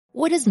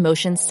What does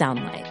motion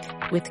sound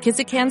like? With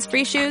Kizikans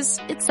free shoes,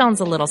 it sounds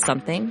a little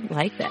something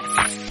like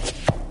this.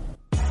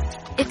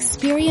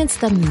 Experience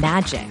the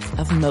magic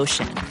of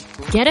motion.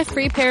 Get a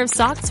free pair of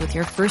socks with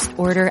your first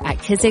order at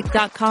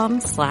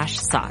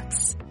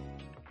kizik.com/socks.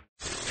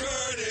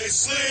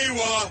 Curtis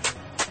Lewa.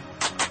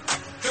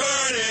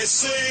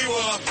 Curtis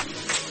Lewa.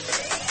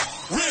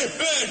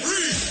 Rip and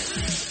Read.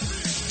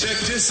 Check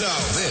this out.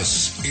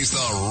 This is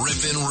the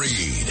Rip and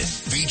Read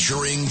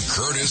featuring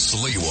Curtis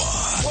Lewa.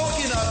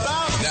 Talking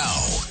about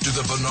now to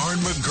the Bernard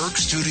McGurk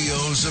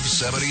studios of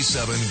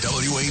 77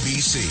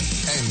 WABC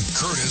and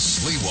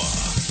Curtis Lewa.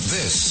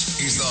 This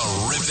is the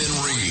Rip and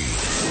Read.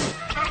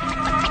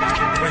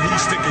 When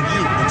he's sticking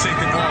you and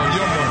taking all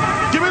your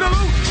money. Give me the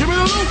loot. Give me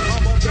the loot.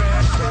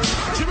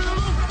 Give me the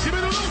loot. Give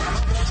me the loot.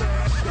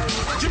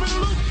 Give me the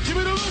loot. Give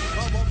me the loot.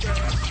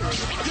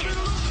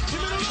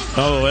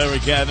 Oh,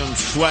 Eric Adams,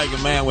 swagger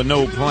man with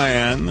no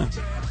plan,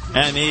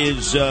 and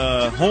his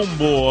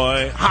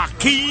homeboy,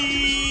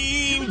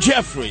 Hakeem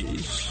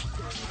Jeffries.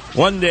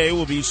 One day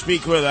will be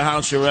Speaker of the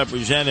House of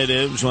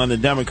Representatives when the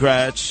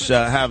Democrats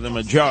have the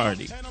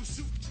majority.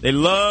 They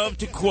love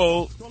to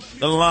quote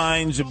the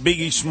lines of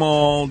Biggie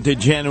Small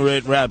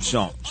degenerate rap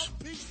songs.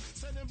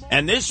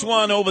 And this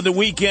one over the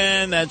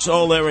weekend, that's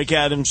all Eric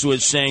Adams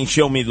was saying,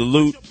 show me the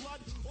loot,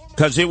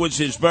 because it was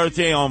his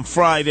birthday on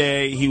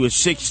Friday. He was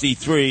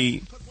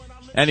 63.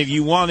 And if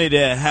you wanted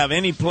to have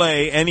any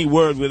play, any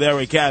word with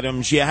Eric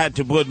Adams, you had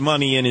to put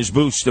money in his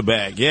booster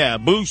bag. Yeah,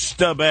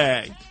 booster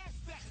bag.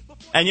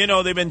 And, you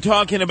know, they've been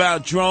talking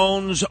about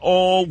drones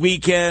all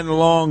weekend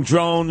long.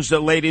 Drones, the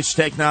latest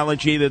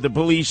technology that the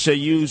police are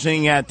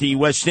using at the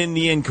West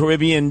Indian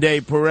Caribbean Day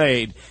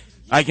Parade.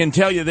 I can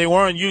tell you they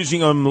weren't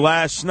using them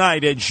last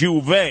night at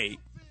Juve,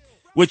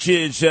 which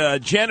is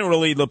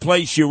generally the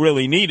place you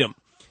really need them,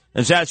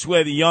 as that's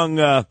where the young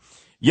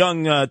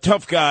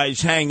tough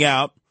guys hang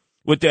out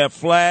with their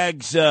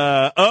flags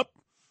up.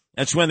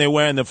 That's when they're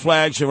wearing the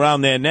flags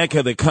around their neck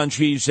of the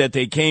countries that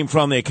they came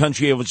from, their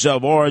country of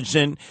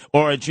origin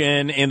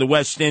in the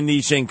West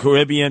Indies and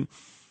Caribbean.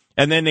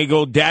 And then they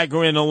go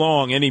daggering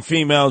along any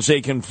females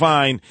they can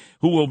find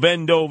who will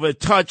bend over,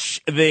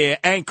 touch their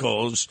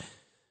ankles,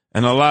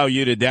 and allow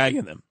you to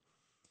dagger them.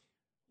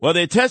 Well,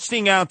 they're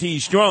testing out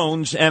these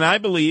drones, and I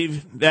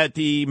believe that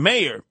the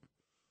mayor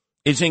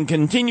is in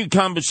continued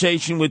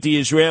conversation with the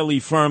Israeli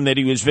firm that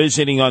he was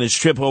visiting on his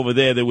trip over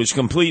there that was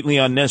completely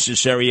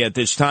unnecessary at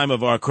this time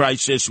of our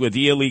crisis with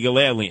the illegal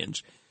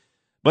aliens.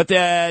 But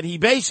that he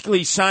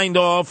basically signed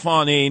off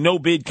on a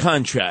no-bid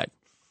contract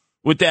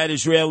with that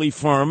Israeli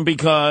firm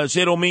because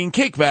it'll mean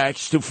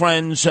kickbacks to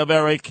friends of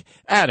Eric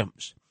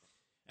Adams.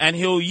 And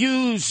he'll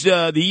use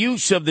the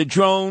use of the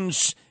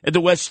drones at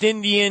the West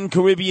Indian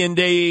Caribbean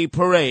Day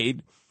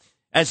Parade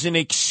as an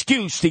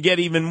excuse to get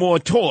even more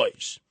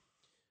toys.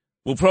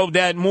 We'll probe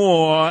that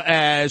more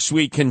as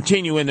we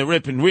continue in the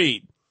Rip and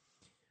Read.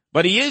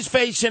 But he is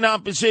facing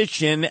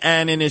opposition,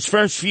 and in his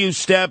first few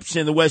steps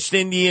in the West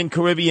Indian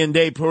Caribbean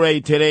Day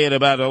Parade today at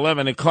about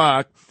 11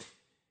 o'clock,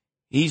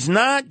 he's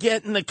not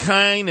getting the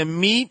kind of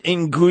meet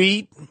and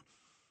greet,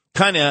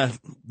 kind of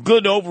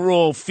good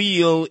overall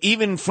feel,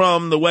 even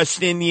from the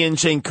West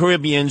Indians and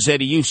Caribbeans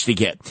that he used to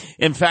get.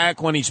 In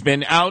fact, when he's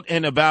been out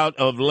and about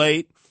of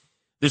late,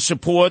 the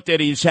support that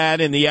he's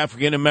had in the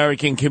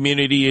African-American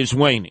community is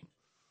waning.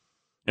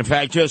 In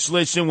fact, just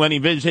listen when he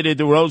visited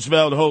the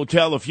Roosevelt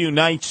Hotel a few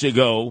nights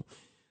ago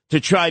to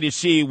try to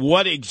see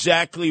what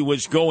exactly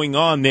was going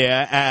on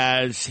there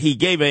as he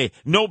gave a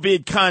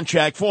no-bid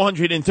contract,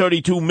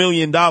 $432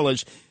 million,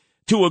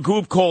 to a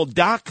group called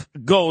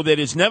DocGo that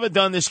has never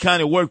done this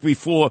kind of work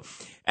before,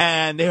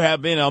 and there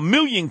have been a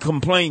million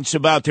complaints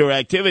about their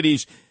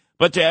activities.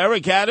 But to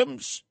Eric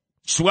Adams,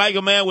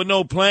 swagger man with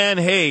no plan,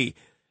 hey,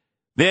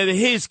 they're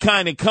his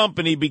kind of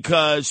company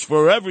because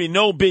for every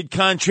no-bid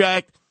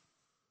contract,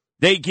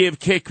 they give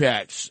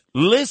kickbacks.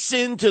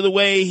 Listen to the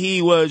way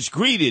he was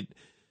greeted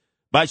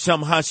by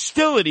some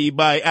hostility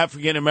by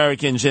African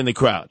Americans in the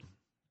crowd.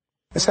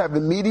 Let's have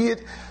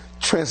immediate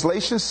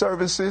translation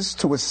services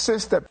to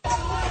assist that. Go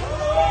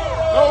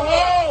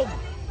home!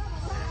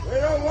 We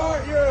don't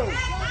want you!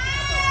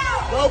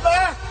 Go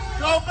back!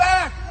 Go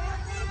back!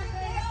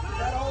 You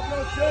gotta hope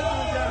no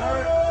children get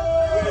hurt.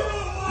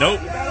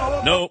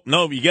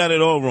 Nope, you got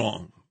it all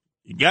wrong.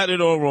 You got it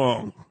all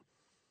wrong.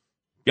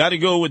 Got to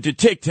go with the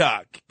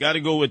TikTok. Go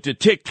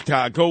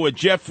with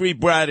Jeffrey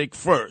Braddock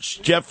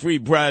first.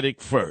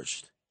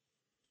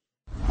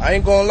 I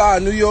ain't gonna lie,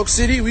 New York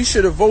City, we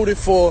should have voted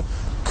for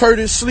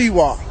Curtis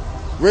Lewa.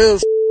 Real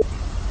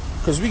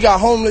because we got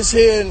homeless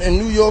here in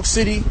New York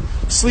City,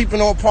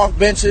 sleeping on park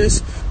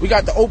benches. We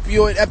got the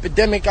opioid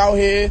epidemic out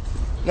here. You know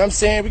what I'm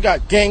saying? We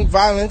got gang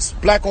violence,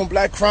 black on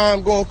black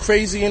crime going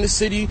crazy in the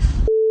city.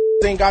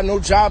 Ain't got no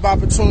job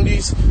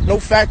opportunities, no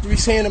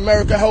factories here in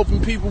America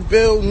helping people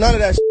build, none of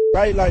that shit,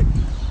 right? Like,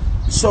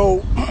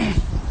 so,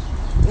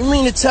 you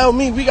mean to tell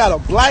me we got a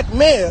black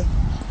mayor,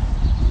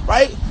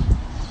 right,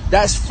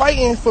 that's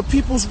fighting for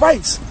people's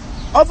rights,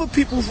 other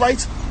people's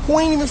rights who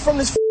ain't even from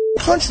this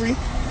country,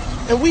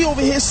 and we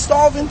over here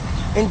starving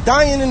and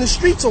dying in the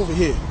streets over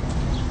here.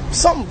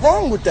 Something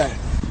wrong with that.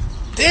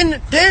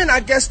 Then I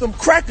guess them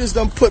crackers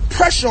done put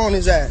pressure on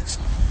his ass.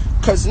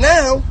 Cause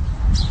now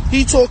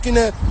he talking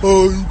that,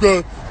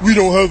 we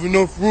don't have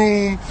enough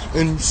room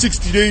and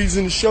 60 days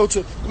in the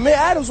shelter. Mayor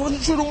Adams,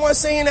 wasn't you the one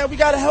saying that we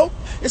gotta help?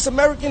 It's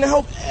American to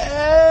help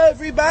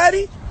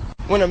everybody?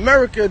 When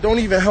America don't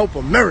even help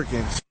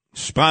Americans.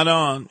 Spot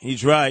on.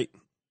 He's right.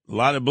 A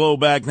lot of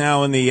blowback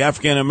now in the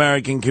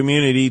African-American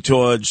community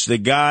towards the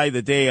guy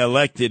that they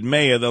elected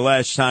mayor the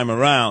last time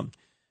around.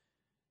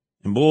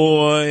 And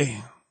boy,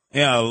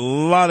 yeah, a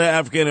lot of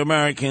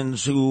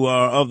African-Americans who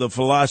are of the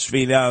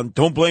philosophy now,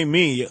 don't blame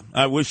me.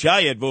 I wish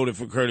I had voted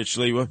for Curtis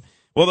Sliwa.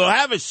 Well, they'll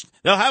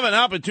have an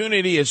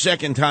opportunity a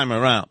second time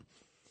around.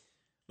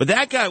 But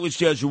that guy was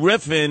just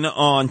riffing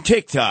on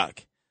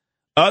TikTok.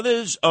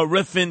 Others are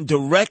riffing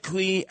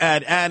directly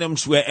at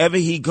Adams wherever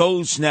he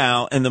goes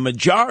now, and the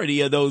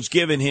majority of those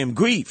giving him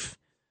grief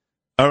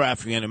are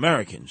African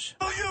Americans.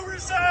 Will you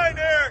resign,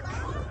 Eric?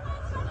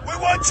 We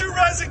want your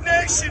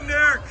resignation,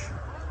 Eric.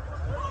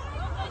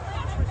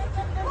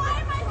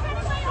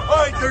 All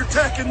right, they're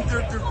attacking,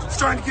 they're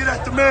trying to get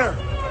at the mayor.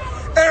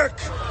 Eric,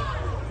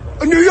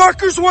 New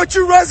Yorkers want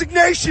your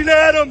resignation,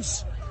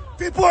 Adams.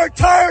 People are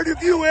tired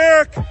of you,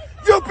 Eric.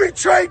 You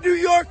betrayed New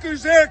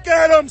Yorkers, Eric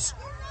Adams.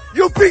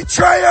 You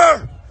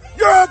betrayer!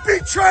 You're a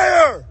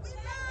betrayer!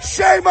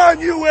 Shame on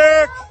you,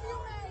 Eric!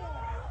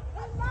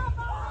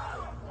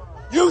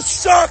 You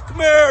suck,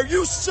 Mayor!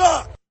 You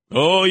suck!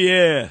 Oh,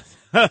 yeah.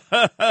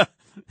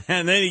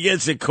 And then he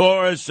gets a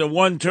chorus of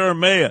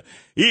one-term mayor.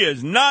 He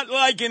is not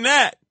liking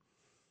that.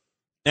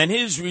 And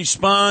his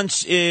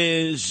response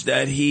is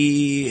that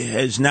he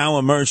has now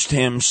immersed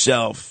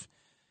himself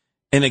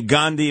in a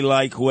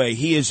Gandhi-like way.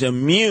 He is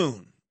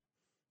immune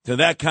to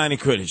that kind of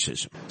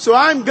criticism. So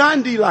I'm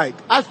Gandhi-like.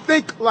 I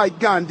think like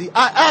Gandhi.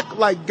 I act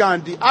like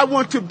Gandhi. I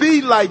want to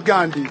be like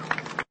Gandhi.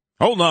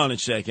 Hold on a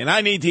second.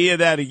 I need to hear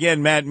that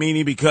again, Matt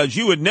Meany, because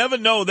you would never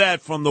know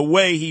that from the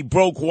way he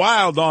broke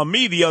wild on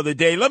me the other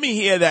day. Let me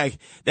hear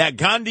that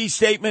Gandhi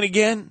statement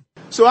again.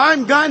 So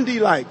I'm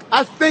Gandhi-like.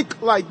 I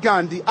think like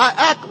Gandhi. I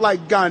act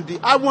like Gandhi.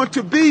 I want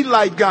to be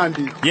like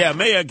Gandhi. Yeah,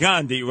 Mayor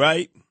Gandhi,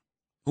 right?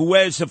 Who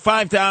wears a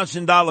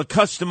 $5,000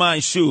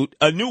 customized suit,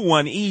 a new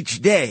one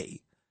each day.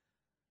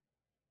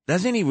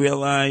 Doesn't he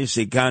realize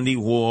that Gandhi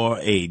wore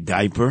a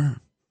diaper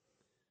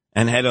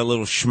and had a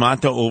little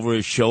schmata over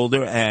his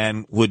shoulder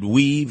and would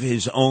weave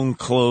his own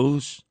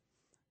clothes?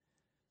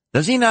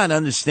 Does he not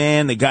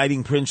understand the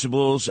guiding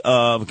principles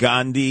of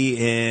Gandhi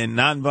in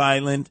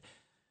nonviolent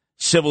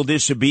civil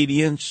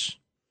disobedience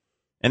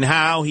and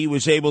how he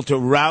was able to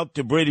rout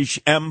the British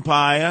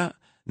Empire,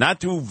 not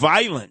through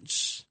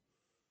violence,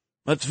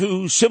 but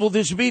through civil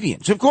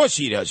disobedience? Of course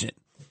he doesn't.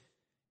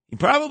 He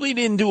probably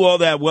didn't do all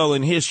that well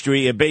in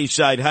history at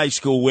Bayside High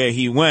School where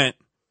he went,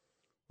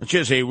 which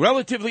is a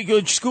relatively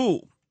good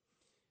school.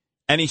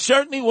 And he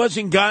certainly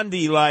wasn't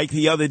Gandhi-like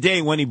the other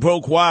day when he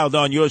broke wild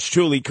on yours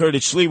truly,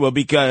 Curtis Sliwa,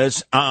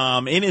 because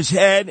I'm in his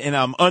head and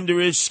I'm under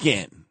his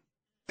skin.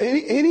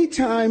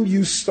 Anytime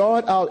you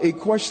start out a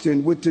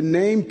question with the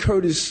name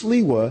Curtis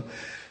Sliwa,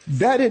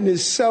 that in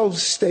itself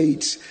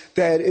states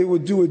that it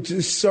would do a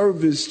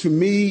disservice to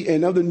me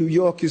and other New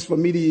Yorkers for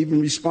me to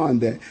even respond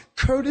that.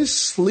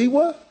 Curtis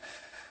Sliwa?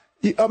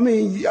 I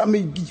mean,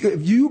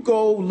 if you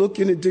go look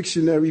in a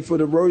dictionary for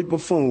the word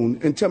buffoon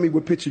and tell me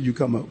what picture you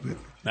come up with.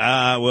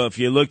 Well, if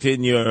you looked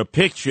in your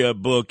picture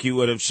book, you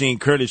would have seen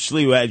Curtis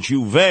Sliwa at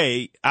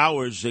Juve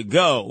hours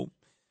ago.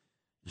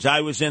 As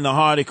I was in the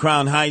heart of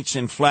Crown Heights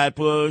in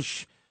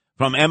Flatbush,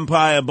 from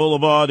Empire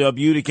Boulevard up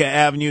Utica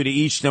Avenue to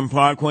Eastern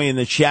Parkway, in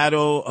the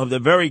shadow of the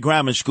very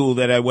grammar school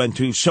that I went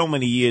to so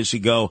many years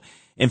ago.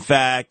 In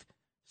fact,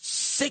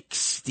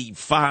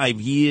 65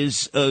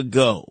 years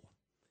ago.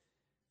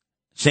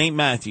 St.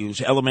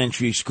 Matthew's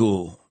Elementary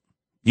School,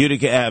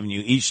 Utica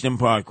Avenue, Eastern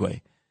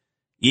Parkway.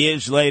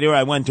 Years later,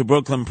 I went to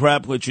Brooklyn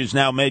Prep, which is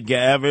now Medgar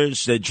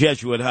Evers, the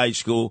Jesuit high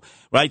school,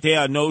 right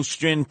there on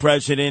Nostrand,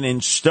 President,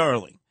 in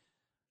Sterling.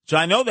 So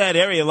I know that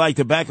area like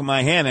the back of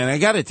my hand, and I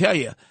got to tell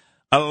you,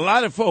 a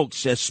lot of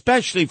folks,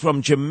 especially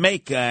from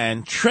Jamaica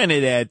and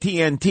Trinidad,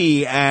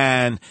 TNT,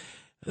 and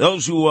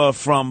those who are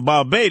from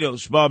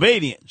Barbados,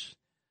 Barbadians,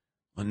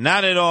 were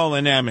not at all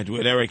enamored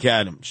with Eric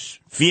Adams,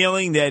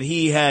 feeling that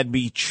he had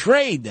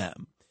betrayed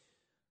them.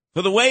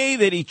 For the way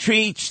that he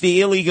treats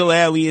the illegal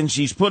aliens,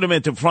 he's put them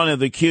at the front of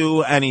the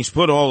queue, and he's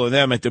put all of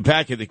them at the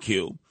back of the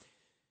queue.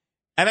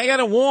 And I got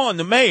to warn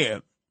the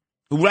mayor,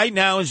 who right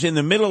now is in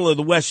the middle of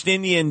the West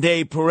Indian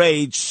Day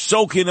parade,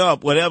 soaking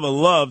up whatever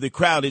love the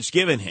crowd has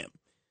given him,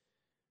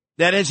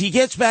 that as he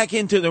gets back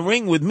into the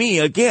ring with me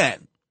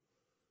again,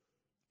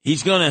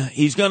 he's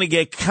gonna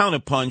get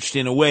counterpunched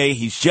in a way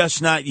he's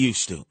just not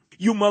used to.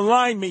 You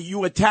malign me.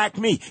 You attack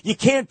me. You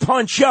can't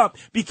punch up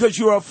because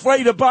you're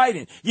afraid of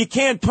Biden. You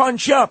can't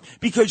punch up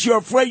because you're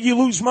afraid you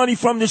lose money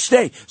from the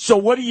state. So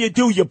what do?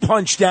 You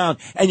punch down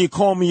and you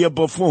call me a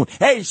buffoon.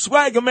 Hey,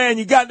 Swagger Man,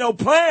 you got no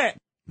plan.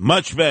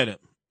 Much better.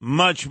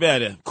 Much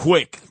better.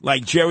 Quick.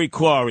 Like Jerry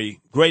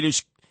Quarry,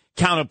 greatest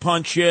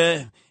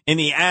counterpuncher in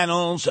the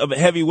annals of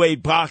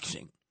heavyweight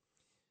boxing.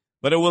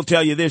 But I will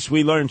tell you this,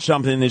 we learned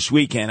something this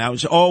weekend. I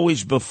was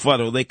always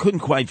befuddled. They couldn't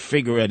quite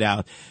figure it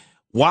out.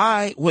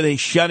 Why were they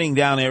shutting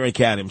down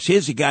Eric Adams?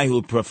 Here's a guy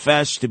who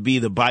professed to be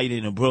the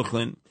Biden of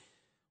Brooklyn,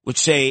 would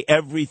say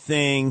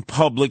everything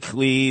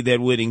publicly that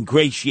would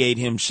ingratiate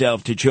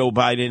himself to Joe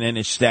Biden and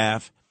his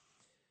staff.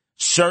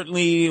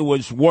 Certainly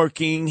was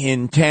working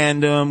in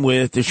tandem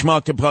with the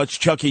schmuck-to-putz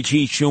Chuck E.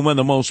 Cheese Schumer,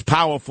 the most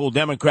powerful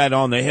Democrat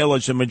on the Hill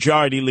as a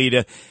majority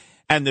leader,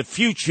 and the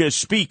future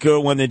speaker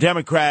when the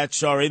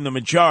Democrats are in the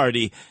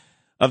majority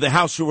of the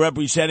House of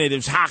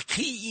Representatives,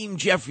 Hakeem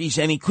Jeffries,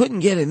 and he couldn't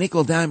get a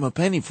nickel, dime, or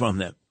penny from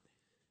them.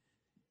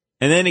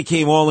 And then it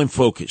came all in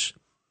focus.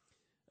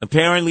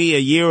 Apparently, a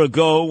year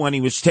ago, when he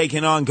was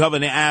taking on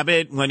Governor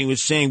Abbott, when he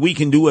was saying, we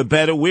can do it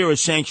better, we're a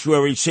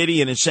sanctuary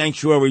city and a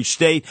sanctuary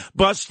state,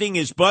 busting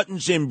his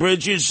buttons and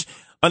bridges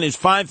on his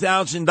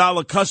 $5,000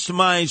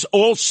 customized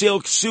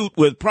all-silk suit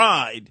with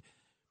pride,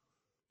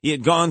 he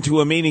had gone to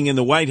a meeting in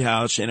the White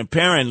House, and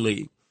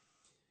apparently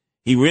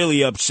he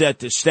really upset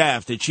the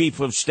staff, the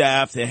chief of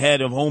staff, the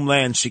head of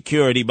Homeland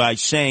Security, by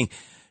saying,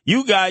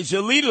 you guys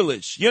are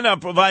leaderless. You're not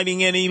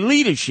providing any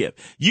leadership.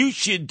 You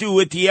should do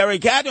it the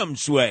Eric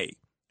Adams way.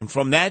 And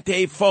from that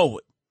day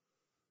forward,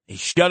 they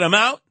shut him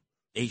out,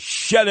 they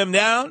shut him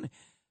down,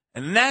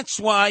 and that's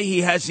why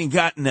he hasn't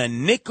gotten a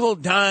nickel,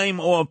 dime,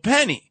 or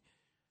penny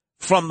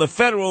from the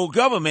federal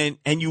government,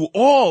 and you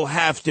all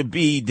have to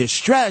be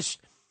distressed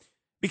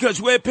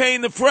because we're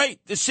paying the freight,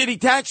 the city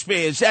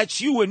taxpayers.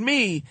 That's you and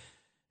me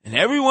and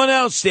everyone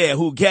else there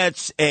who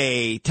gets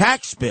a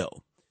tax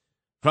bill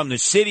from the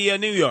city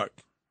of New York.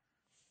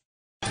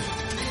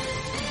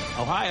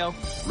 Ohio,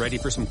 ready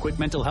for some quick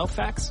mental health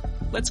facts?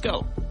 Let's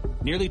go.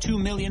 Nearly 2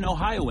 million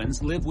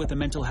Ohioans live with a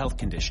mental health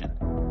condition.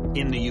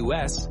 In the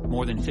U.S.,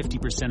 more than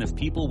 50% of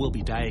people will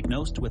be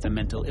diagnosed with a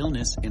mental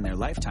illness in their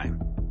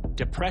lifetime.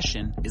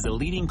 Depression is a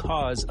leading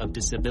cause of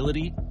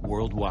disability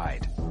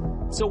worldwide.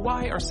 So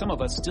why are some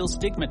of us still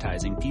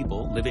stigmatizing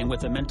people living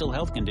with a mental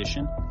health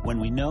condition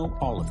when we know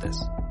all of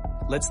this?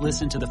 Let's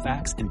listen to the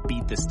facts and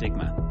beat the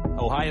stigma.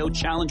 Ohio,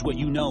 challenge what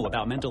you know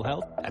about mental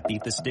health at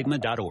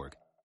beatthestigma.org.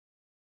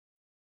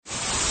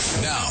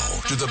 Now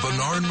to the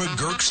Bernard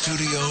McGurk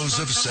studios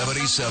of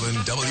 77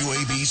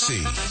 WABC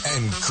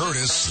and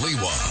Curtis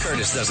Sliwa.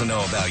 Curtis doesn't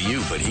know about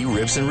you, but he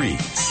rips and reads.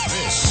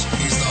 This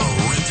is the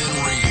Rip and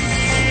Read.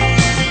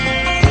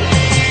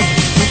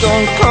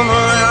 Don't come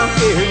around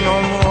here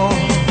no more.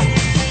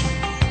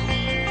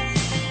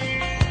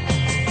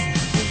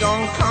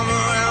 Don't come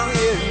around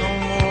here no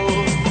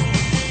more.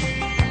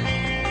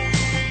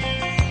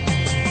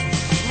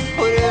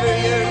 Whatever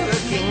you're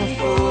looking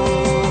for.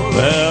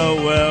 Well.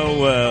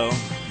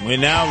 We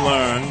now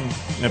learn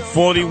that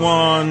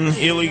 41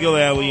 illegal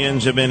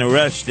aliens have been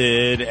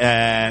arrested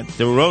at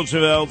the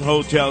Roosevelt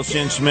Hotel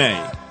since May.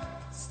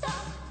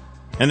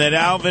 And that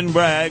Alvin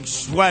Bragg,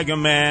 swagger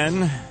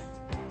man,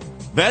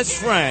 best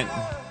friend,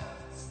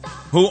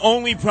 who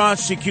only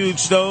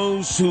prosecutes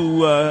those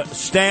who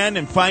stand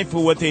and fight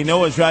for what they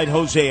know is right,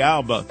 Jose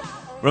Alba.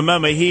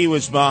 Remember, he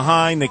was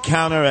behind the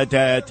counter at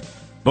that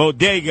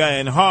bodega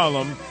in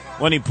Harlem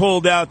when he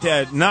pulled out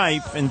that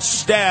knife and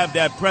stabbed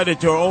that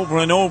predator over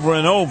and over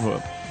and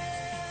over.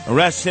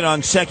 Arrested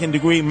on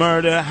second-degree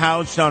murder,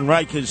 housed on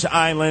Rikers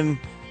Island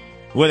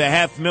with a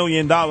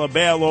 $500,000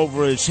 bail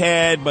over his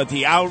head, but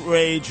the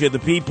outrage of the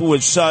people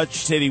was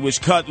such that he was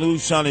cut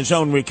loose on his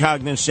own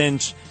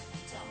recognizance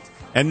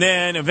and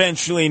then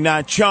eventually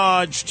not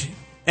charged,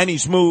 and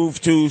he's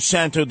moved to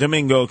Santo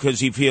Domingo because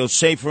he feels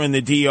safer in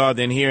the DR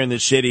than here in the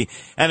city.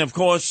 And, of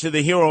course, to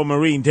the hero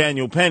Marine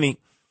Daniel Penny,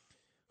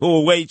 who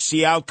awaits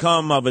the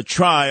outcome of a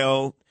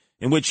trial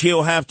in which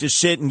he'll have to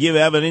sit and give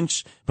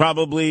evidence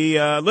probably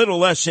a little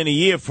less than a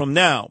year from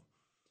now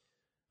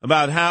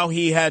about how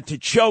he had to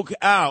choke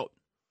out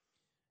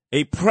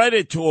a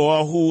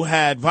predator who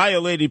had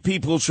violated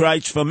people's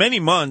rights for many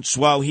months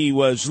while he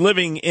was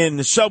living in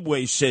the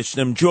subway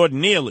system.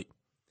 Jordan Neely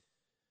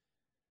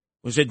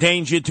was a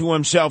danger to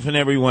himself and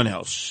everyone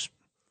else.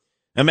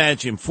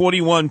 Imagine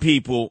 41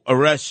 people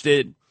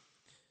arrested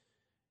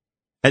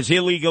as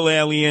illegal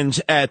aliens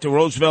at the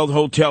Roosevelt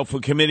Hotel for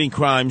committing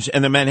crimes,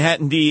 and the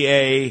Manhattan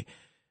DA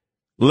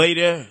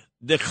later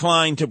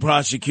declined to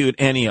prosecute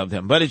any of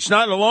them. But it's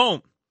not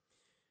alone.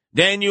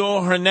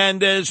 Daniel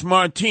Hernandez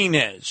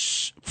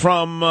Martinez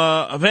from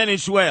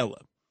Venezuela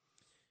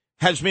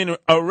has been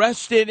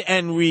arrested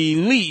and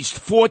released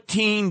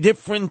 14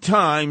 different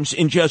times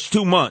in just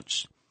 2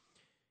 months.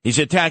 He's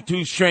attacked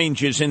 2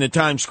 strangers in the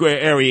Times Square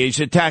area. He's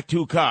attacked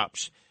 2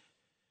 cops.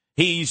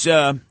 He's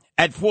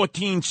at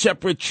 14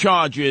 separate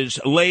charges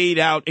laid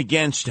out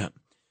against him.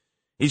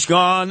 He's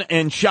gone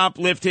and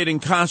shoplifted in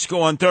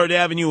Costco on 3rd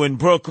Avenue in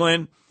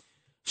Brooklyn,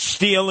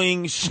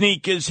 stealing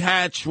sneakers,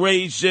 hats,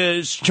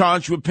 razors,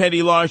 charged with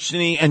petty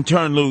larceny, and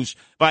turned loose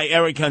by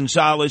Eric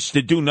Gonzalez,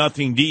 the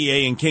do-nothing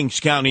DA in Kings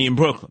County in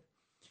Brooklyn.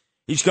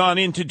 He's gone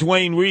into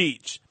Dwayne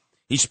Reed's.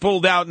 He's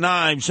pulled out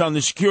knives on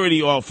the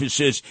security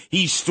officers.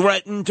 He's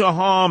threatened to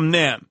harm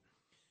them.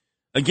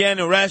 Again,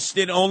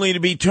 arrested only to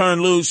be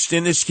turned loose,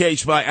 in this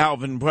case by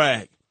Alvin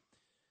Bragg.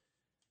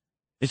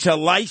 It's a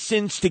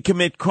license to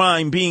commit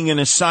crime being an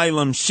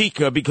asylum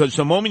seeker, because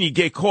the moment you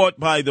get caught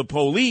by the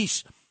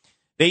police,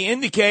 they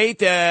indicate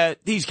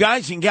that these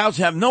guys and gals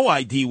have no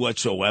ID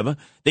whatsoever.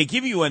 They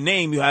give you a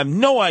name. You have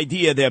no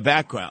idea their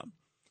background.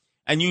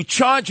 And you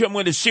charge them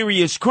with a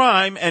serious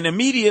crime, and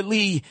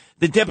immediately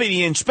the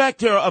deputy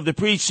inspector of the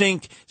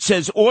precinct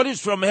says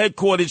orders from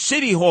headquarters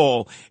City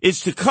Hall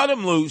is to cut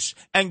them loose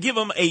and give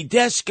them a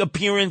desk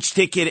appearance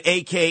ticket,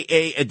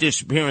 a.k.a. a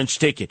disappearance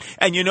ticket.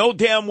 And you know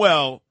damn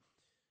well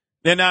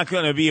they're not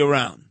going to be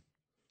around.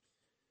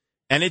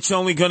 And it's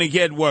only going to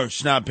get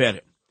worse, not better.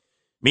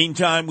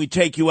 Meantime, we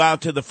take you out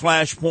to the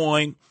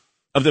flashpoint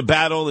of the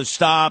battle to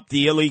stop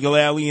the illegal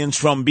aliens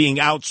from being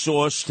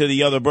outsourced to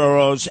the other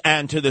boroughs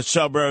and to the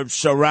suburbs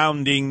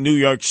surrounding New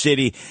York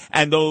City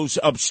and those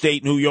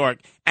upstate New York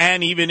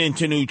and even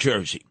into New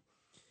Jersey.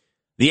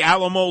 The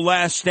Alamo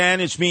Last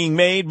Stand is being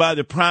made by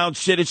the proud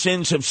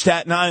citizens of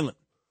Staten Island.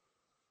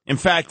 In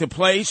fact, the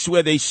place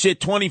where they sit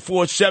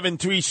 24/7,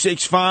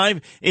 365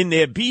 in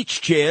their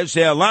beach chairs,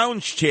 their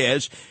lounge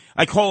chairs,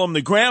 I call them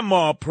the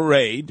Grandma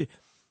Parade,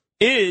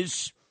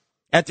 is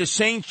at the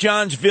St.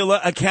 John's Villa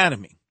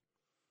Academy,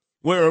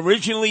 where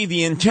originally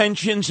the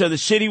intentions of the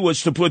city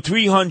was to put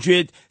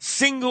 300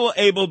 single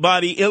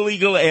able-bodied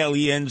illegal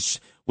aliens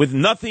with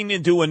nothing to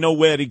do and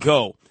nowhere to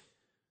go.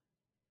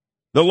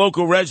 The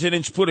local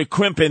residents put a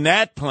crimp in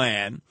that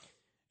plan.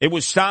 It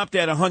was stopped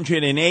at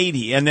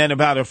 180, and then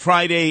about a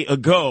Friday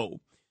ago,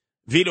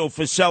 Vito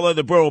Fossella,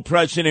 the borough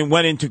president,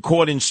 went into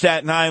court in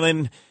Staten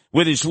Island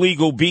with his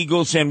legal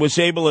beagles and was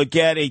able to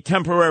get a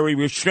temporary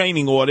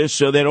restraining order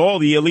so that all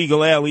the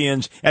illegal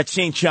aliens at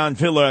St. John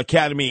Villa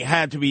Academy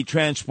had to be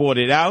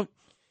transported out,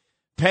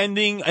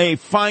 pending a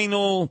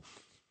final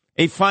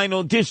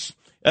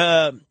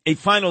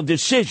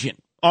decision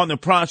on the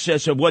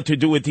process of what to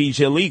do with these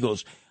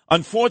illegals.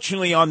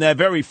 Unfortunately, on that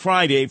very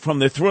Friday, from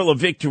the thrill of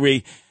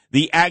victory,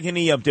 the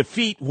agony of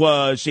defeat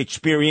was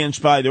experienced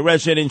by the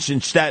residents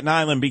in Staten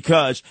Island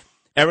because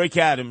Eric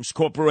Adams,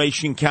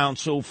 Corporation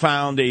Counsel,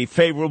 found a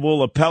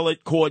favorable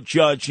appellate court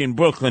judge in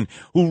Brooklyn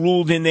who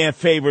ruled in their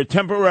favor,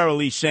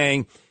 temporarily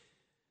saying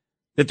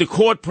that the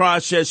court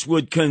process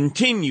would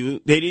continue.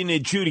 They didn't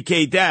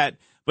adjudicate that,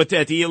 but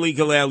that the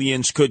illegal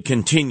aliens could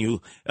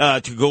continue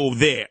to go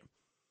there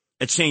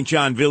at St.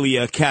 John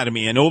Villa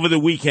Academy. And over the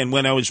weekend,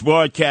 when I was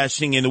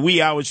broadcasting in the wee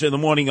hours of the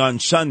morning on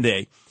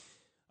Sunday,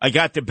 I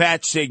got the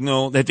bat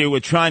signal that they were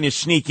trying to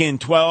sneak in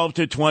 12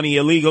 to 20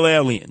 illegal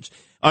aliens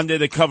under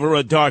the cover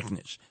of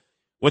darkness.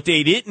 What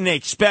they didn't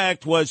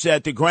expect was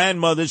that the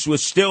grandmothers were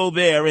still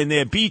there in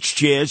their beach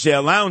chairs, their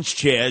lounge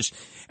chairs,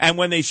 and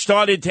when they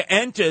started to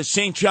enter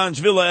St. John's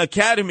Villa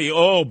Academy,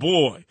 oh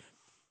boy,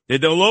 did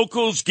the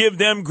locals give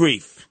them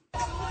grief. Go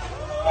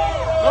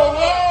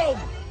home!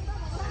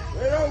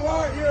 They don't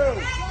want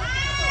you!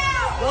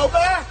 Go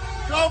back!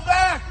 Go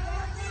back!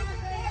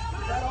 You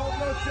gotta hope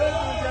no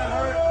children get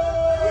hurt.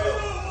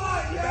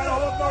 You gotta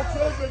hope no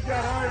children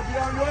get hurt. It'll be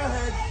on your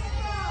head.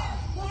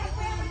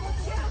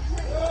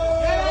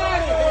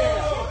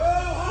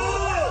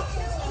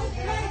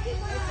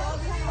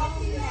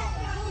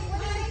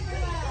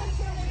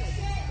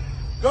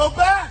 Go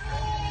back!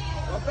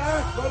 Go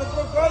back! Go to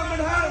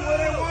Manhattan where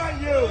they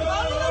want you! Go to the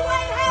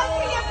White House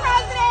for your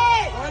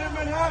president! Go to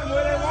Manhattan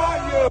where they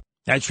want you!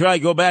 That's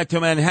right. Go back to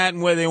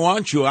Manhattan where they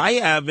want you. I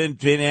haven't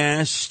been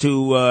asked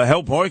to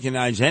help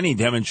organize any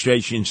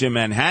demonstrations in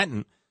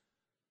Manhattan.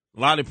 A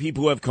lot of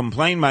people have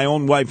complained. My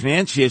own wife,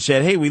 Nancy, has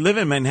said, hey, we live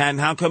in Manhattan.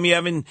 How come you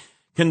haven't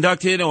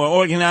conducted or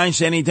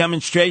organized any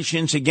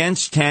demonstrations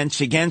against tents,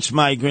 against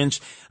migrants,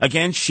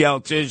 against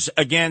shelters,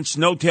 against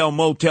no-tell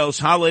motels,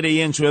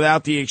 Holiday Inns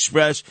without the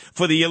express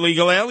for the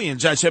illegal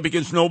aliens? I said,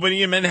 because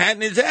nobody in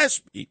Manhattan has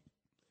asked me.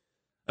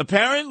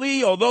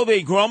 Apparently, although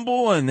they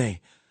grumble and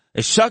they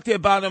suck their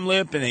bottom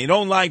lip and they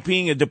don't like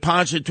being a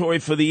depository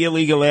for the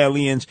illegal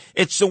aliens,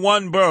 it's the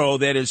one borough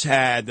that has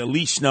had the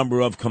least number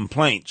of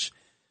complaints.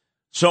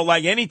 So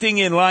like anything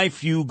in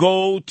life, you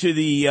go to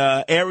the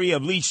area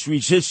of least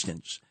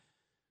resistance.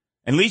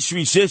 And least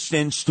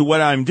resistance to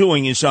what I'm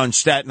doing is on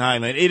Staten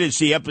Island. It is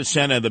the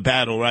epicenter of the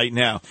battle right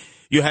now.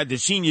 You had the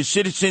Senior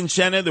Citizen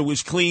Center that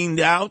was cleaned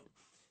out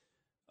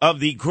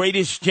of the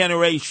greatest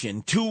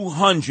generation,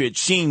 200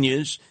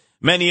 seniors,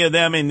 many of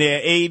them in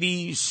their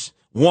 80s,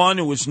 one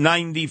who was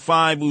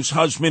 95, whose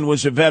husband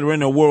was a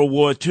veteran of World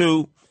War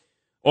II.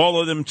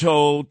 All of them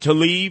told to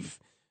leave,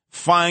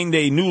 find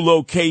a new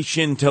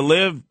location to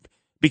live,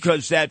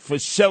 because that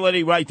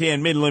facility right there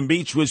in Midland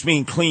Beach was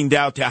being cleaned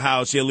out to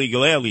house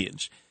illegal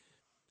aliens.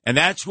 And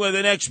that's where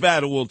the next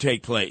battle will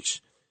take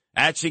place.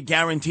 That's a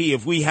guarantee.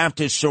 If we have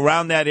to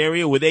surround that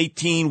area with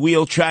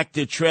 18-wheel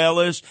tractor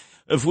trailers,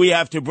 if we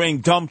have to bring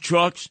dump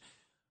trucks,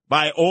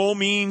 by all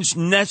means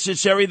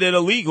necessary that are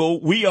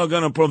legal, we are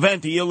going to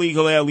prevent the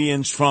illegal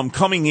aliens from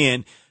coming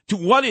in to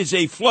what is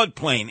a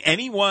floodplain.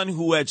 Anyone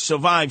who had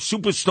survived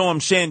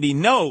Superstorm Sandy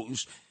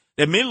knows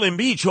that Midland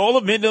Beach, all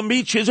of Midland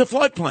Beach is a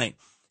floodplain.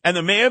 And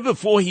the mayor,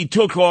 before he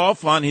took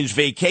off on his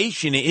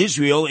vacation to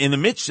Israel in the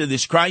midst of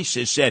this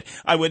crisis, said,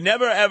 I would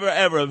never, ever,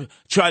 ever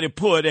try to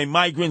put a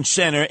migrant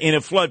center in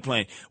a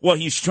floodplain. Well,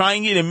 he's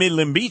trying it in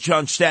Midland Beach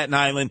on Staten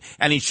Island,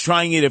 and he's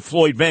trying it at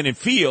Floyd Bennett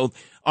Field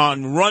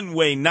on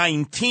runway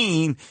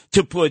 19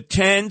 to put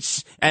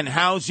tents and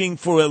housing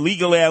for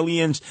illegal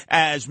aliens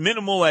as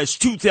minimal as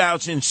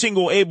 2,000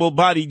 single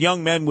able-bodied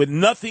young men with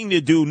nothing to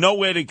do,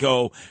 nowhere to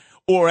go,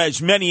 or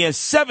as many as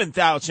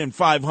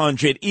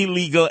 7,500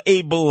 illegal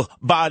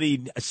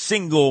able-bodied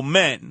single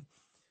men.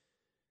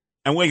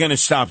 And we're going to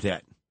stop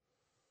that.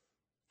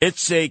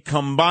 It's a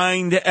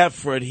combined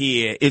effort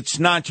here. It's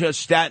not just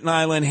Staten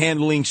Island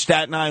handling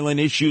Staten Island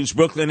issues,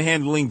 Brooklyn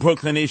handling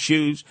Brooklyn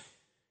issues,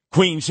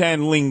 Queens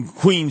handling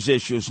Queens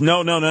issues.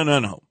 No.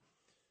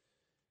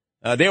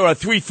 There are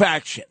three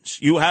factions.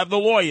 You have the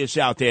lawyers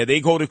out there.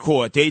 They go to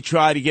court. They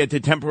try to get the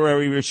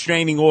temporary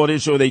restraining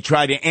orders, or they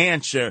try to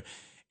answer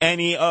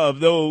any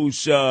of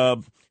those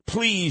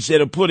pleas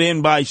that are put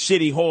in by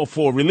City Hall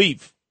for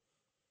relief.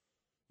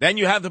 Then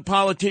you have the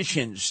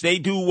politicians. They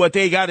do what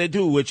they got to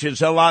do, which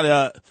is a lot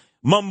of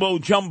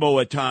mumbo-jumbo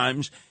at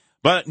times.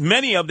 But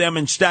many of them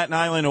in Staten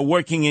Island are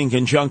working in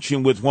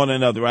conjunction with one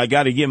another. I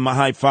got to give them a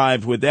high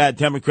five with that.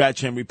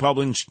 Democrats and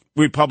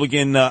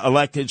Republican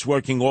electeds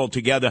working all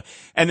together.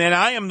 And then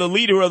I am the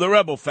leader of the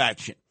rebel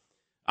faction.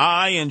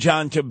 I and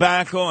John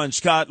Tobacco and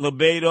Scott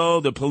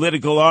Lebedo, the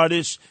political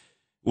artists,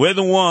 we're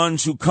the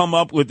ones who come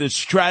up with the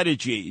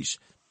strategies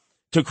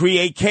to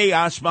create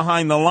chaos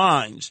behind the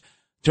lines,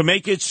 to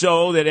make it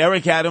so that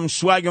Eric Adams,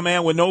 swagger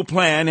man with no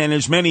plan, and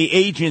his many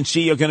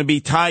agency are going to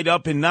be tied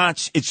up in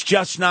knots. It's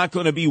just not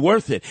going to be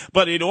worth it.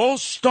 But it all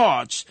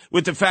starts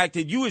with the fact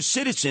that you as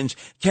citizens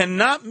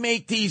cannot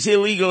make these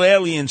illegal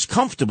aliens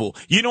comfortable.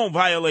 You don't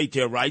violate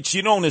their rights.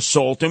 You don't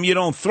assault them. You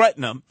don't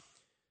threaten them.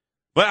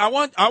 But I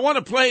want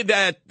to play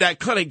that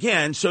cut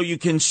again so you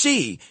can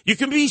see. You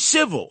can be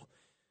civil,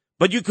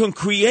 but you can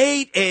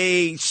create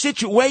a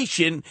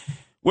situation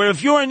where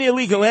if you're an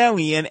illegal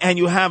alien and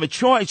you have a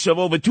choice of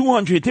over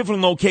 200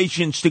 different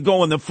locations to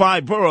go in the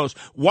 5 boroughs,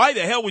 why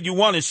the hell would you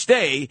want to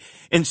stay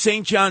in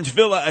St. John's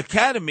Villa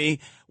Academy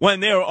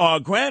when there are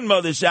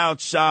grandmothers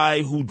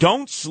outside who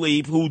don't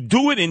sleep, who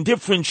do it in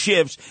different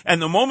shifts,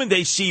 and the moment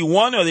they see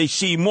one or they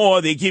see more,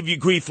 they give you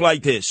grief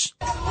like this.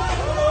 Go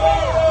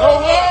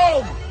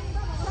home!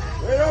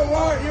 We don't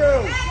want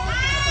you!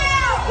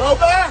 Go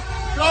back!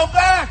 Go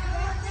back!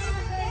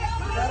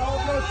 You gotta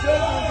hope no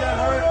children get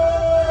hurt.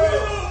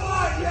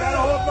 You gotta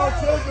hope no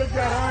children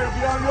get hurt. It'll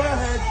be on your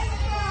head.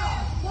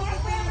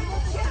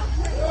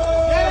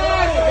 Get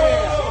out of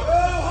here!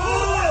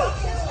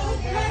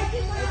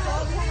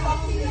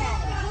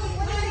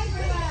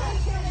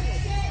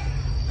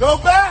 Go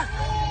back!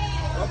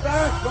 Go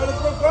back! Go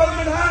to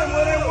Manhattan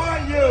where they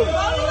want you! Go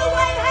to the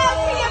White House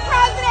for your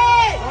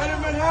president! Go to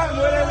Manhattan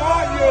where they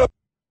want you!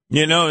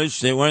 You notice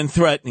they weren't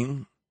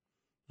threatening.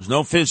 There's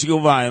no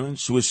physical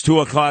violence. It was 2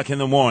 o'clock in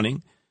the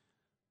morning.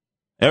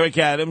 Eric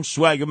Adams,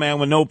 swagger man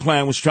with no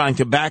plan, was trying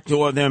to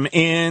backdoor them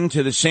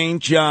into the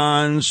St.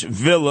 John's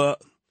Villa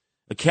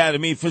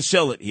Academy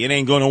facility. It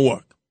ain't going to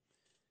work.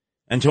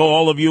 And to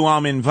all of you,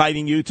 I'm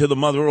inviting you to the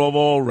mother of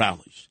all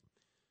rallies.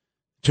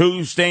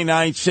 Tuesday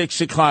night,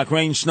 6 o'clock,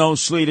 rain, snow,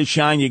 sleet, or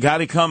shine. You got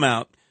to come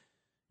out.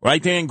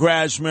 Right there in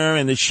Grasmere,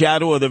 in the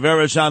shadow of the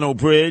Verrazano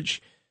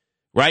Bridge,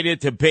 right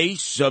at the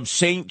base of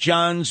St.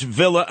 John's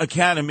Villa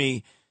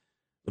Academy.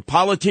 The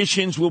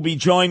politicians will be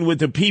joined with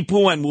the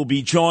people and will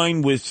be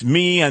joined with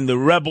me and the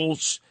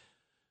rebels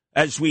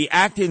as we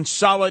act in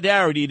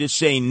solidarity to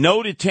say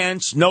no to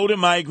tents, no to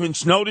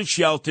migrants, no to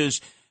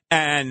shelters,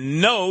 and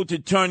no to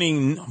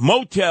turning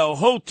motel,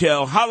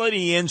 hotel,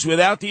 Holiday Inns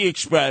without the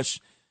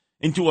express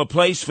into a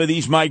place for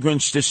these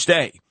migrants to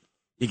stay.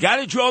 You got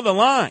to draw the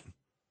line.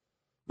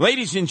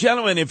 Ladies and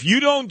gentlemen, if you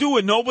don't do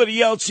it,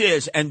 nobody else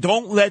is. And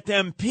don't let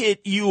them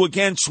pit you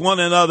against one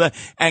another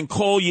and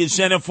call you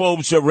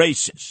xenophobes or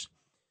racists.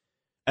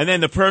 And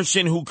then the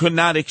person who could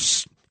not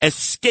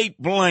escape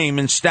blame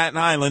in Staten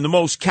Island, the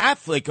most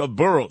Catholic of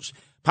boroughs,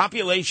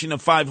 population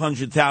of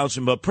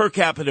 500,000, but per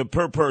capita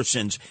per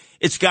persons,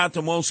 it's got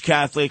the most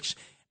Catholics,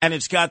 and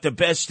it's got the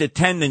best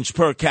attendance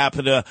per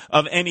capita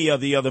of any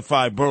of the other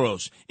 5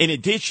 boroughs. In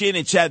addition,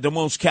 it's had the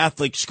most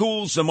Catholic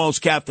schools, the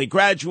most Catholic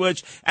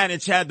graduates, and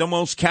it's had the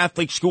most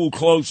Catholic school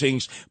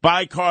closings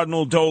by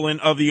Cardinal Dolan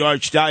of the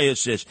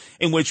Archdiocese,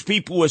 in which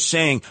people were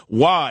saying,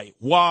 why,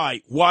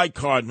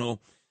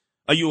 Cardinal?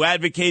 Are you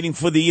advocating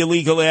for the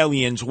illegal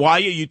aliens? Why are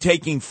you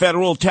taking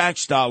federal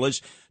tax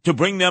dollars to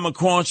bring them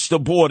across the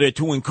border,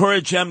 to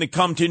encourage them to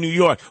come to New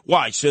York?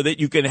 Why? So that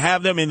you can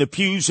have them in the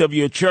pews of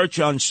your church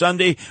on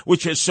Sunday,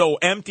 which is so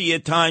empty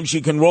at times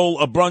you can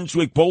roll a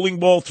Brunswick bowling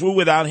ball through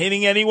without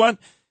hitting anyone?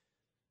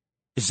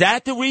 Is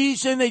that the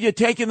reason that you're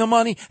taking the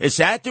money? Is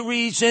that the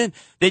reason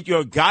that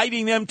you're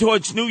guiding them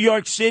towards New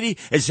York City?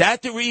 Is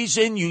that the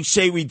reason you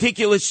say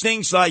ridiculous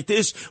things like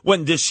this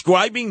when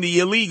describing the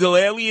illegal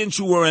aliens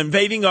who are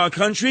invading our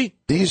country?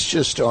 These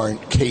just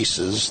aren't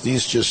cases.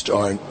 These just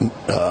aren't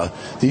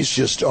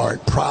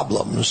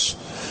problems.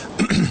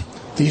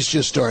 These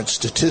just aren't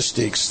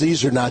statistics.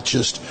 These are not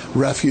just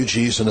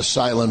refugees and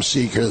asylum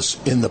seekers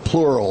in the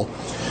plural.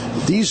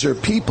 These are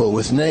people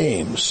with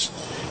names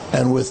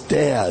and with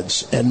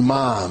dads and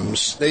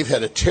moms. They've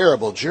had a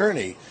terrible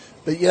journey,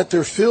 but yet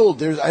they're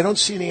filled. I don't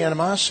see any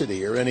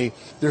animosity or any.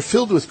 They're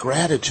filled with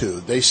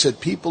gratitude. They said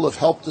people have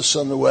helped us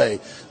on the way.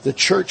 The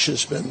church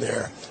has been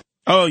there.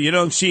 Oh, you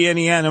don't see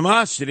any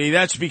animosity.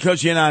 That's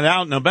because you're not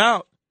out and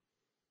about.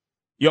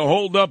 You're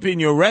holed up in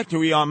your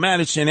rectory on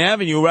Madison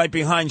Avenue right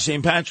behind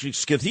St.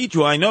 Patrick's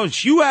Cathedral. I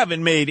notice you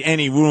haven't made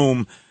any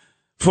room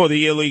for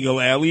the illegal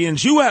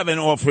aliens. You haven't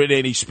offered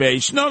any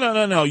space.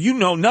 No. You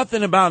know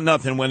nothing about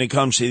nothing when it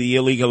comes to the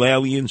illegal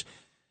aliens.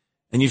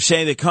 And you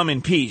say they come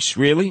in peace.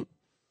 Really?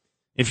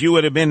 If you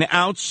would have been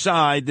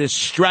outside this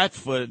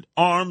Stratford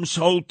Arms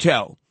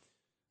Hotel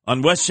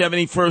on West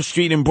 71st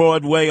Street and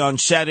Broadway on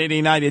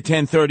Saturday night at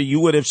 10:30, you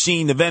would have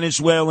seen the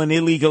Venezuelan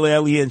illegal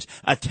aliens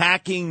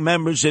attacking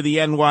members of the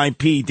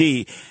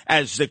NYPD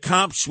as the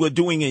cops were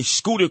doing a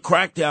scooter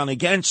crackdown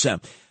against them.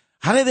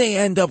 How do they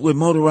end up with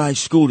motorized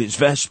scooters,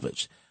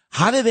 Vespas?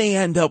 How do they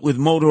end up with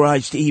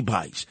motorized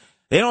e-bikes?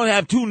 They don't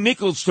have two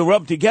nickels to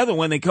rub together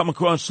when they come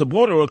across the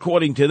border,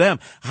 according to them.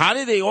 How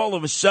did they all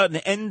of a sudden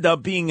end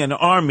up being an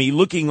army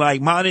looking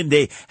like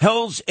modern-day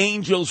Hell's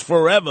Angels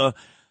forever,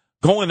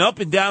 going up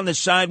and down the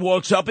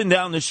sidewalks, up and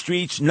down the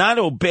streets, not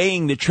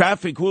obeying the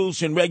traffic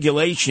rules and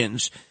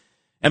regulations?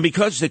 And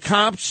because the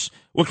cops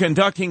were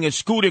conducting a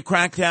scooter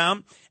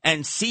crackdown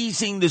and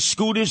seizing the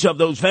scooters of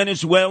those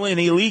Venezuelan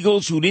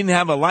illegals who didn't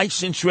have a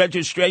license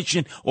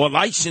registration or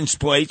license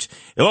plates,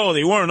 they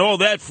weren't all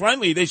that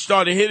friendly. They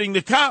started hitting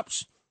the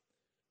cops.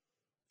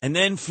 And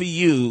then for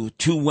you,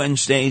 2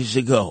 Wednesdays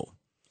ago,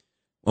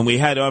 when we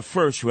had our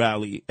first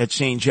rally at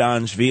St.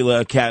 John's Villa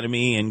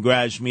Academy in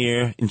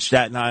Grasmere in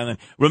Staten Island.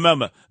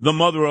 Remember, the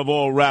mother of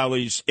all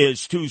rallies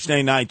is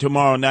Tuesday night,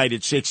 tomorrow night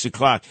at 6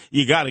 o'clock.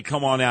 You got to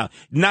come on out.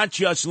 Not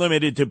just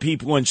limited to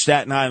people in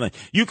Staten Island.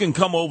 You can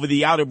come over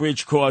the Outer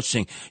Bridge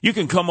Crossing. You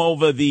can come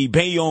over the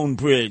Bayonne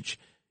Bridge.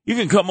 You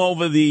can come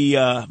over the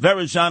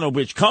Verrazano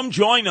Bridge. Come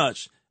join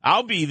us.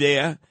 I'll be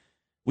there.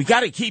 We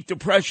got to keep the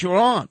pressure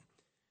on.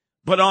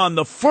 But on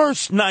the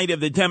first night of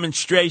the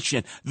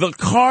demonstration, the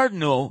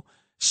Cardinal,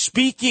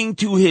 speaking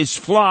to his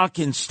flock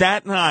in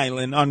Staten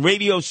Island on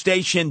radio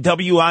station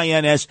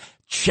WINS,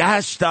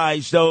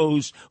 chastised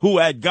those who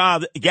had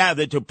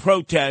gathered to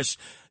protest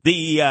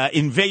the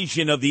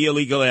invasion of the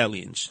illegal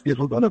aliens. If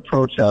we're going to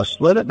protest,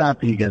 let it not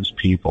be against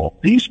people.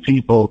 These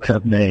people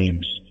have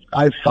names.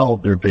 I've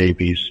held their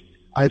babies.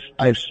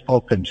 I've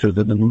spoken to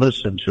them and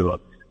listened to them.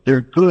 They're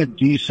good,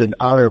 decent,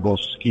 honorable,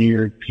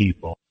 scared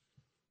people.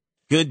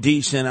 Good,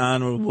 decent,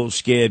 honorable,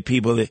 scared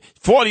people.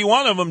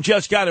 41 of them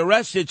just got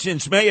arrested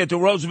since May at the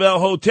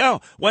Roosevelt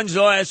Hotel. When's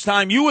the last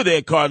time you were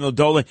there, Cardinal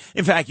Dolan?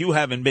 In fact, you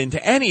haven't been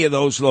to any of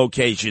those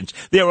locations.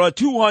 There are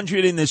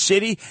 200 in the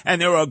city,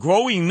 and there are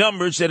growing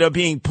numbers that are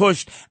being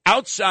pushed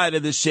outside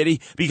of the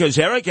city because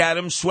Eric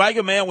Adams,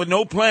 swagger man with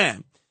no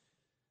plan,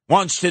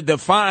 wants to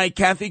defy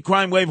Kathy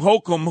Crime Wave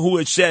Holcomb, who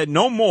has said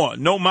no more,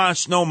 no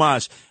mas, no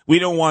mas. We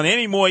don't want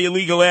any more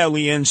illegal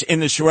aliens in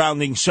the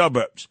surrounding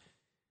suburbs.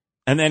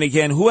 And then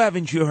again, who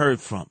haven't you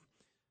heard from?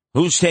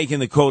 Who's taken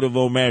the coat of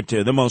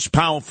omerta, the most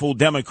powerful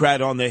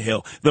Democrat on the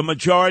Hill, the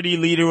majority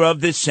leader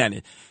of the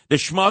Senate, the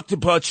schmuck to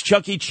butts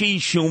Chuck E.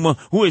 Cheese Schumer,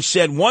 who has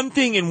said one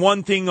thing and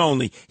one thing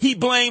only. He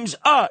blames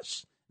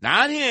us,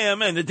 not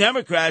him and the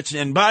Democrats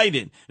and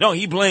Biden. No,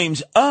 he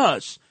blames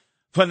us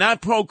for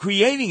not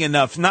procreating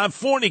enough, not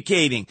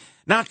fornicating,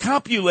 not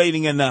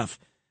copulating enough,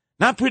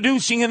 not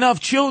producing enough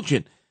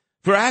children,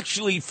 for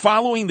actually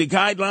following the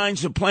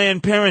guidelines of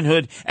Planned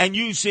Parenthood and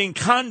using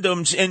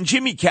condoms and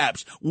Jimmy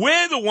caps.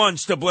 We're the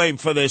ones to blame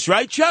for this,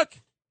 right, Chuck?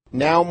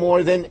 Now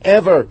more than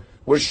ever,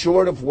 we're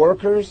short of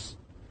workers.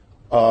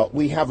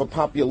 We have a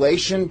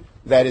population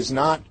that is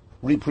not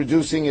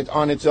reproducing it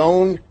on its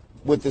own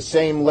with the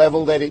same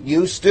level that it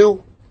used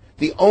to.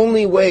 The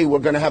only way we're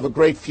going to have a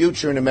great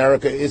future in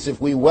America is if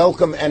we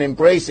welcome and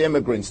embrace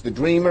immigrants, the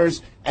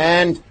dreamers,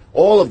 and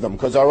all of them,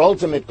 because our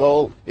ultimate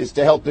goal is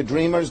to help the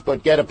dreamers,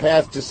 but get a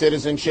path to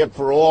citizenship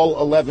for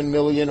all 11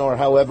 million or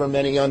however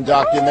many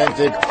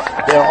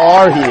undocumented there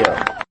are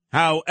here.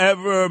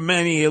 However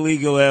many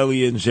illegal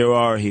aliens there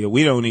are here,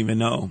 we don't even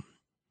know.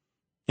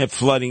 They're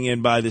flooding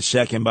in by the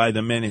second, by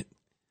the minute.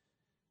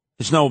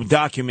 There's no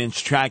documents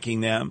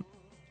tracking them.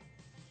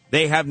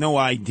 They have no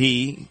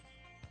ID.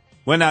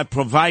 We're not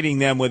providing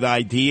them with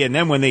ID. And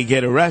then when they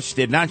get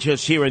arrested, not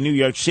just here in New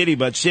York City,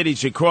 but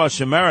cities across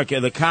America,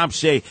 the cops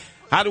say,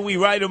 how do we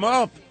write them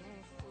up?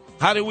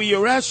 How do we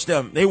arrest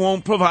them? They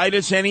won't provide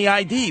us any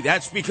ID.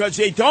 That's because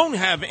they don't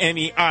have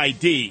any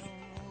ID.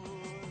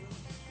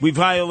 We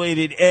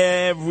violated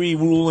every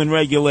rule and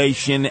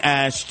regulation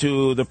as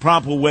to the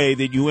proper way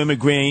that you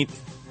immigrate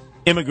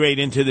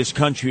into this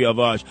country of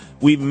ours.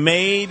 We've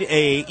made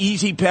a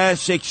easy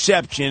pass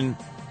exception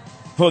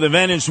for the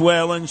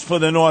Venezuelans, for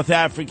the North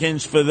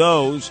Africans, for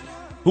those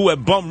who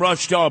have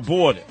bum-rushed our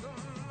border.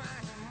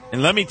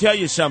 And let me tell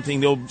you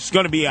something, there's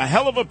going to be a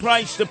hell of a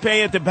price to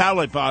pay at the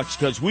ballot box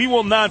because we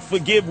will not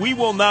forgive, we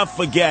will not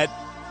forget,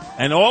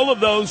 And all of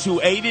those who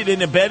aided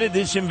and abetted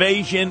this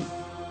invasion,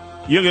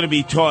 you're going to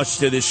be tossed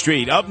to the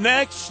street. Up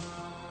next,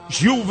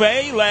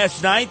 Juve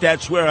last night.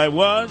 That's where I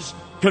was,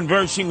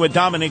 conversing with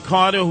Dominic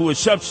Carter, who was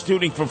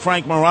substituting for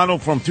Frank Morano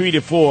from 3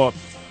 to 4.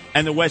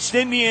 And the West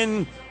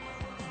Indian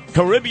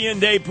Caribbean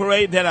Day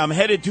Parade that I'm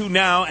headed to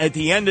now at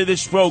the end of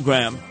this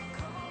program.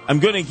 I'm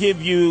going to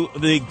give you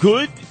the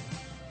good,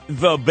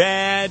 the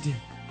bad,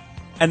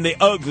 and the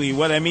ugly.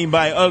 What I mean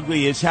by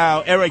ugly is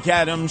how Eric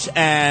Adams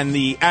and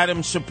the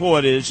Adams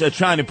supporters are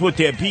trying to put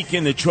their beak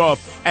in the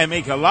trough and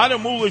make a lot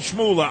of moolah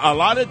shmoolah, a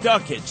lot of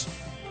ducats,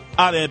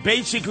 out of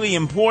basically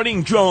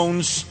importing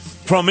drones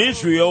from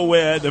Israel,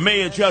 where the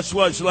mayor just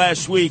was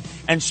last week,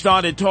 and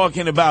started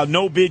talking about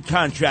no-bid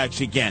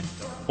contracts again.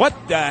 What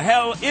the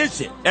hell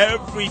is it?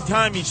 Every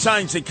time he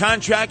signs a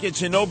contract,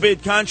 it's a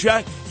no-bid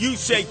contract. You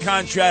say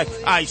contract,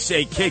 I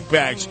say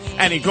kickbacks,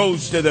 and it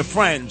goes to the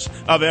friends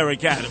of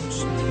Eric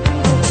Adams.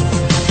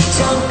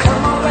 Don't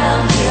come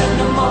around here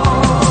no more.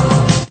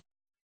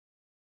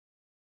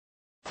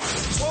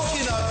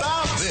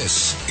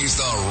 This is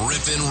the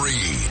Rip and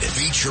Read,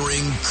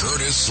 featuring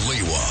Curtis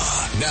Lewa.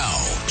 Now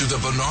to the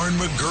Bernard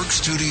McGurk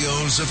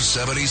studios of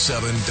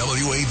 77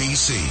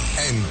 WABC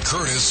and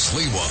Curtis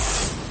Lewa.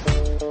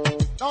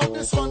 Now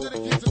this one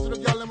dedicated to the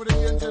girl with the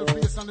angel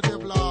face and the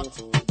devil heart.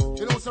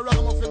 You know, so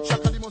ragamuffin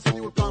track and the most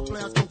new car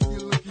players come to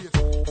deal with the case.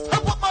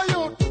 Step up my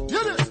youth,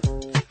 hear this.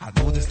 I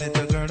know this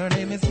little girl, her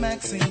name is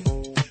Maxine.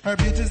 Her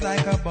beauty's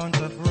like a bunch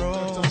of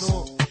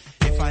roses.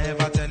 If I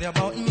ever tell you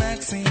about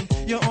Maxine,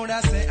 you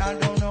older say I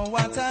don't know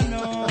what I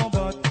know,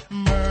 but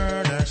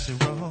murder she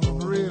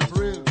wrote. Real.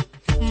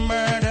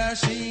 Murder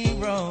she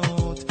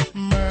wrote.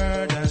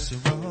 Murder she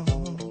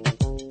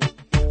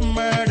wrote.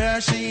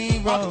 Murder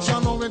she wrote.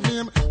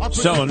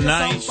 So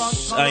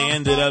nice, I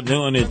ended up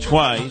doing it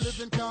twice.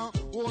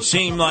 It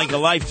seemed like a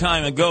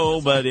lifetime ago,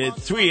 but at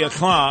 3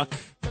 o'clock,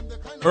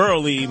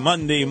 early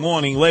Monday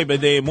morning, Labor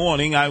Day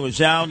morning, I was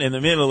out in the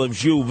middle of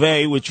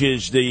Juve, which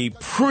is the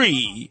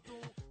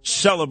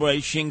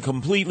pre-celebration,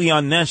 completely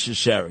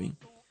unnecessary.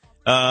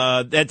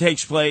 That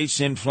takes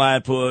place in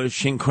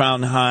Flatbush, in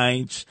Crown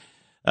Heights,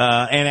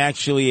 and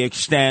actually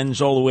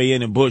extends all the way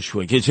into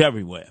Bushwick. It's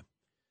everywhere.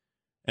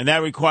 And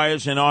that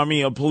requires an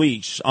army of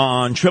police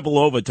on triple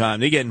overtime.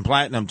 They're getting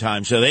platinum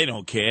time, so they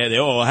don't care. They're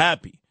all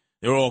happy.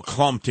 They're all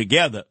clumped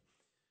together.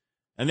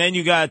 And then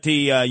you got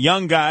the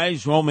young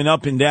guys roaming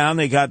up and down.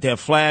 They got their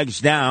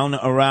flags down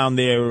around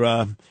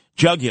their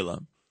jugular.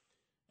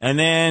 And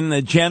then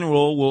the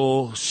general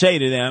will say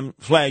to them,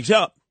 flags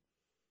up.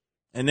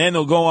 And then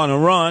they'll go on a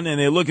run, and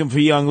they're looking for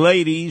young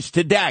ladies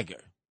to dagger.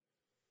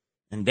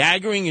 And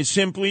daggering is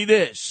simply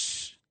this.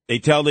 They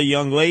tell the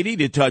young lady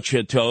to touch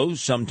her toes,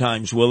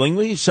 sometimes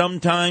willingly,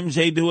 sometimes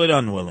they do it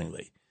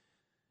unwillingly.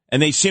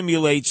 And they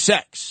simulate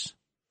sex.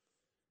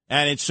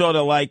 And it's sort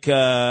of like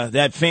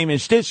that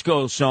famous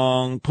disco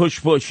song,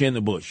 Push, Push in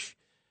the Bush.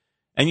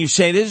 And you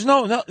say,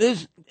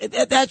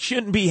 that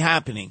shouldn't be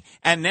happening.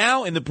 And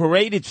now in the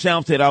parade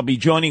itself that I'll be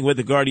joining with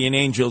the Guardian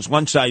Angels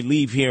once I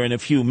leave here in a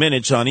few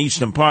minutes on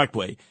Eastern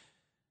Parkway,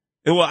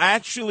 it will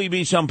actually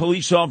be some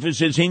police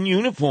officers in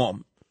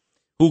uniform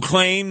who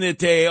claim that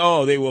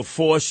they were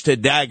forced to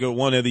dagger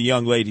one of the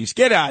young ladies.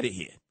 Get out of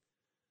here.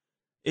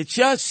 It's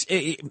just,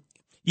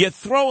 you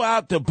throw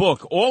out the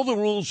book. All the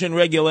rules and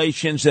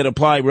regulations that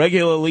apply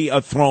regularly are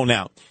thrown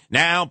out.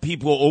 Now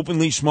people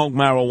openly smoke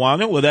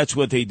marijuana. Well, that's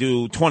what they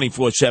do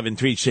 24/7,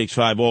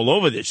 365 all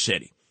over this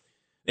city.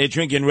 They're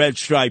drinking Red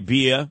Stripe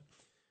beer.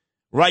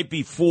 Right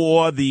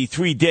before the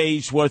 3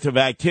 days worth of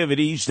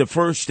activities, the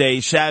first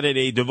day,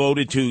 Saturday,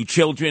 devoted to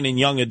children and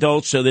young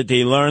adults so that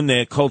they learn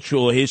their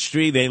cultural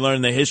history. They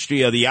learn the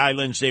history of the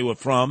islands they were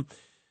from.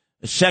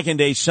 The second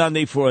day,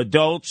 Sunday, for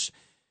adults.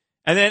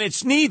 And then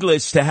it's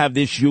needless to have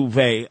this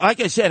Juve.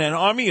 Like I said, an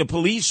army of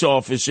police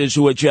officers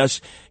who are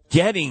just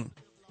getting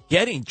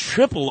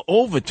triple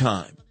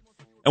overtime.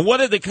 And what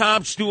did the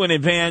cops do in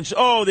advance?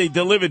 Oh, they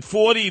delivered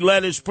 40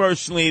 letters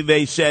personally,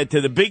 they said, to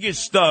the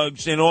biggest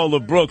thugs in all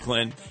of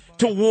Brooklyn,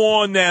 to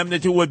warn them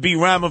that there would be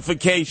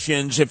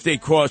ramifications if they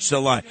crossed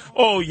the line.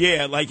 Oh,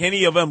 yeah, like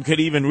any of them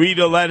could even read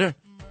a letter.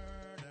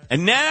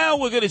 And now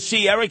we're going to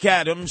see Eric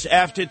Adams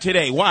after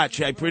today.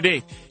 Watch, I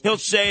predict. He'll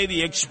say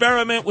the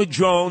experiment with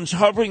drones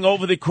hovering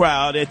over the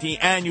crowd at the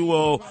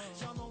annual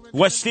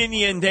West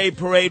Indian Day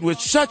Parade was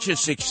such a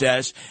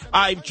success.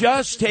 I've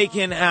just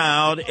taken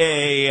out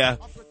a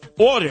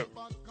order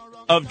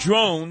of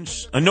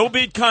drones, a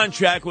no-bid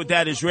contract with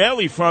that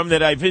Israeli firm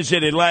that I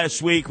visited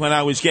last week when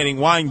I was getting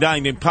wine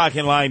dined in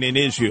parking line in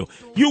Israel.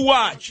 You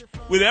watch.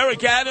 With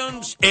Eric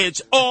Adams,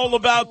 it's all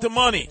about the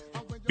money.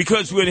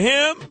 Because with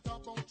him,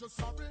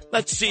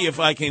 let's see if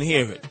I can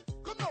hear it.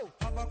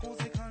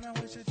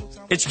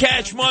 It's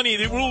cash money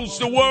that rules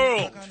the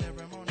world.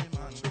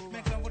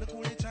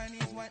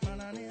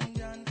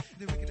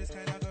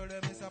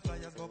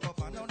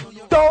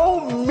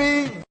 Show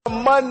me the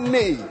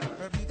money.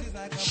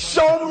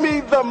 Show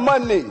me the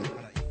money.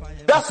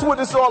 That's what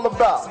it's all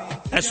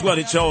about. That's what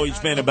it's always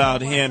been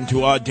about him,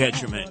 to our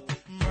detriment.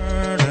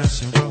 Murder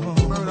she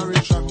wrote.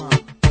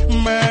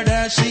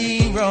 Murder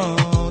she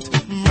wrote.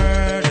 Murder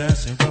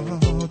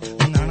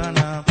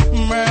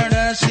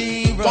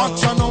road.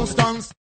 Watch your nose dance.